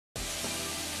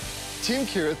Tim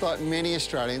Kierath, like many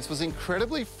Australians, was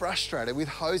incredibly frustrated with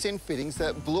hose end fittings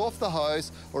that blew off the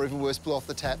hose, or even worse, blew off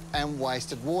the tap and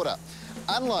wasted water.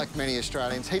 Unlike many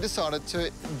Australians, he decided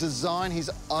to design his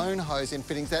own hose end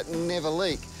fittings that never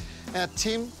leak. Now,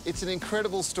 Tim, it's an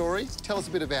incredible story. Tell us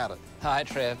a bit about it. Hi,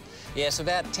 Trev. Yes,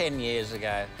 about 10 years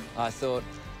ago, I thought,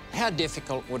 how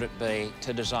difficult would it be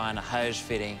to design a hose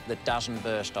fitting that doesn't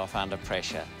burst off under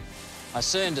pressure? I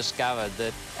soon discovered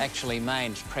that actually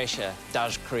mains pressure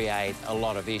does create a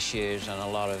lot of issues and a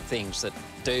lot of things that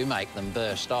do make them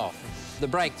burst off. The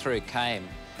breakthrough came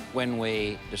when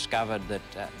we discovered that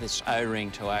this O-ring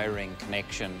to O-ring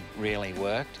connection really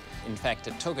worked. In fact,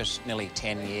 it took us nearly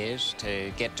 10 years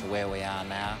to get to where we are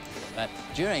now. But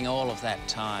during all of that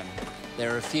time,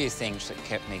 there are a few things that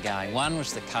kept me going. One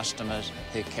was the customers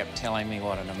who kept telling me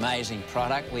what an amazing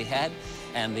product we had,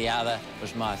 and the other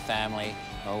was my family,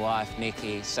 my wife,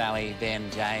 Nikki, Sally, Ben,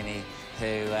 Jamie,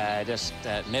 who just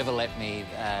never let me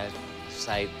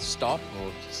say stop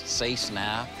or cease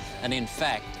now. And in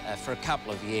fact, for a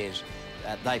couple of years,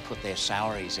 they put their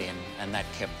salaries in, and that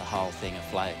kept the whole thing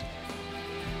afloat.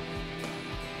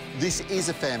 This is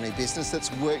a family business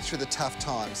that's worked through the tough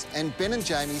times, and Ben and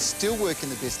Jamie still work in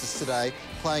the business today,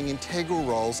 playing integral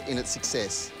roles in its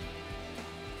success.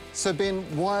 So, Ben,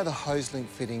 why are the Hoselink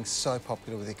fittings so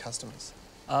popular with your customers?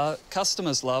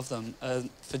 Customers love them.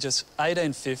 For just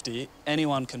 $18.50,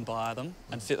 anyone can buy them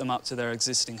and fit them up to their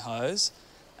existing hose.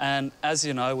 And as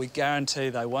you know, we guarantee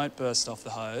they won't burst off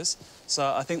the hose.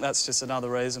 So I think that's just another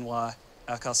reason why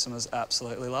our customers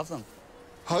absolutely love them.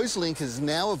 Hoselink has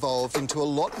now evolved into a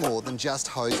lot more than just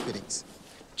hose fittings.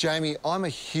 Jamie, I'm a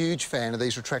huge fan of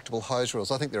these retractable hose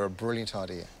reels. I think they're a brilliant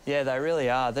idea. Yeah, they really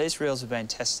are. These reels have been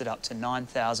tested up to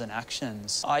 9,000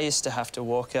 actions. I used to have to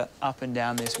walk up and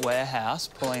down this warehouse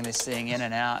pulling this thing in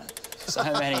and out so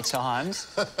many times.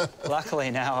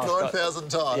 Luckily now I've 9,000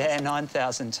 times? Yeah,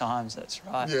 9,000 times, that's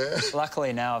right. Yeah.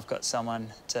 Luckily now I've got someone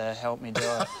to help me do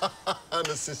it. An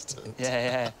assistant.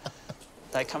 Yeah.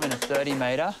 They come in a 30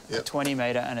 metre, a 20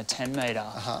 metre and a 10 metre.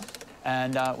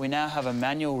 And we now have a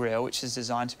manual reel which is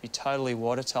designed to be totally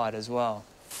watertight as well.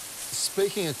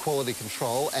 Speaking of quality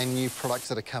control and new products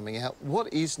that are coming out,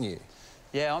 what is new?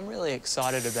 Yeah, I'm really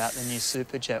excited about the new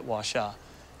Superjet washer.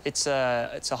 It's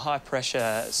a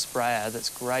high-pressure sprayer that's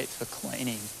great for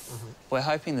cleaning. We're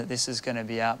hoping that this is going to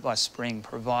be out by spring,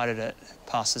 provided it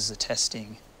passes the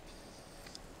testing.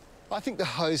 I think the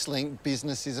Hoselink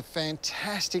business is a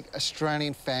fantastic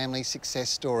Australian family success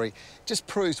story. Just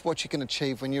proves what you can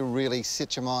achieve when you really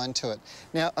set your mind to it.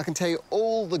 Now, I can tell you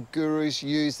all the gurus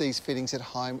use these fittings at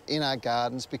home in our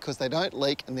gardens because they don't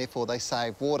leak and therefore they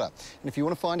save water. And if you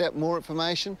want to find out more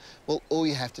information, well, all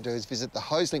you have to do is visit the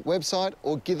Hoselink website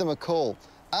or give them a call.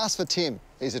 Ask for Tim.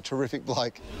 He's a terrific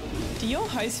bloke. Do your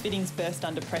hose fittings burst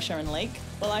under pressure and leak?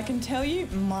 Well, I can tell you,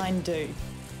 mine do.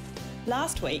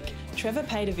 Last week, Trevor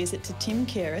paid a visit to Tim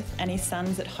Kierath and his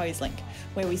sons at Hoselink,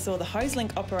 where we saw the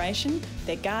Hoselink operation,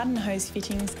 their garden hose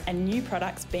fittings and new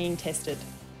products being tested.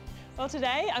 Well,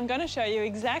 today I'm going to show you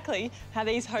exactly how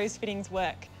these hose fittings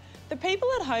work. The people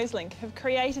at Hoselink have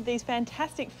created these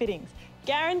fantastic fittings,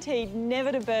 guaranteed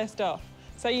never to burst off,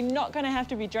 so you're not going to have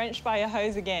to be drenched by your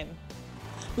hose again.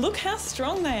 Look how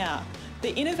strong they are.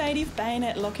 The innovative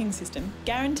bayonet locking system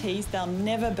guarantees they'll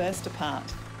never burst apart.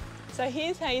 So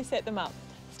here's how you set them up.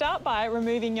 Start by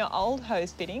removing your old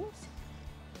hose fittings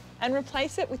and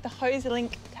replace it with the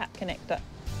Hoselink tap connector.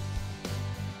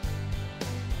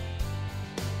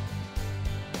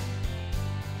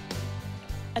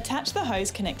 Attach the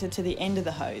hose connector to the end of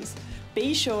the hose.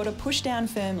 Be sure to push down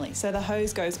firmly so the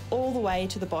hose goes all the way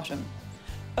to the bottom.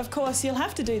 Of course, you'll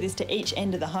have to do this to each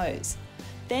end of the hose.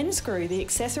 Then screw the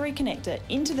accessory connector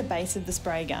into the base of the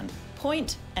spray gun.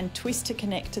 Point and twist to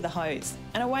connect to the hose,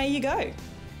 and away you go.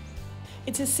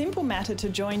 It's a simple matter to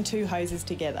join two hoses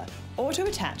together or to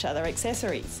attach other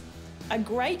accessories. A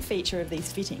great feature of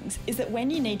these fittings is that when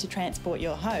you need to transport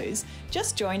your hose,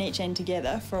 just join each end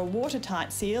together for a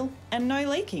watertight seal and no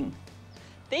leaking.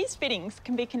 These fittings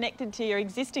can be connected to your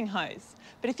existing hose,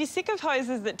 but if you're sick of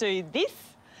hoses that do this,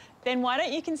 then why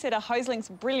don't you consider Hoselink's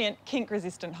brilliant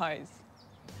kink-resistant hose?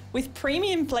 With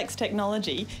premium flex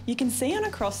technology, you can see on a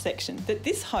cross-section that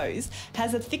this hose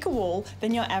has a thicker wall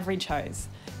than your average hose.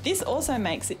 This also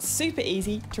makes it super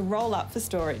easy to roll up for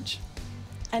storage.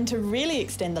 And to really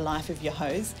extend the life of your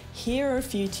hose, here are a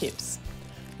few tips.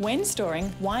 When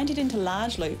storing, wind it into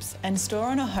large loops and store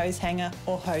on a hose hanger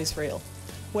or hose reel.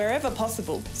 Wherever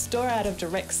possible, store out of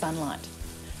direct sunlight.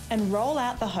 And roll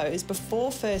out the hose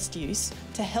before first use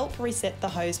to help reset the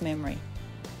hose memory.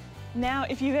 Now,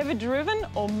 if you've ever driven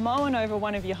or mown over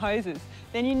one of your hoses,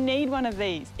 then you need one of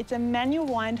these. It's a manual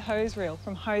wind hose reel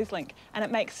from Hoselink, and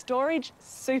it makes storage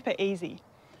super easy.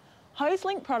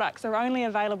 Hoselink products are only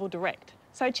available direct,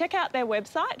 so check out their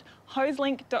website,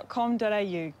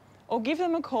 hoselink.com.au, or give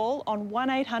them a call on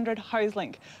 1800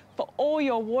 Hoselink for all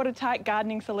your watertight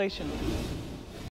gardening solutions.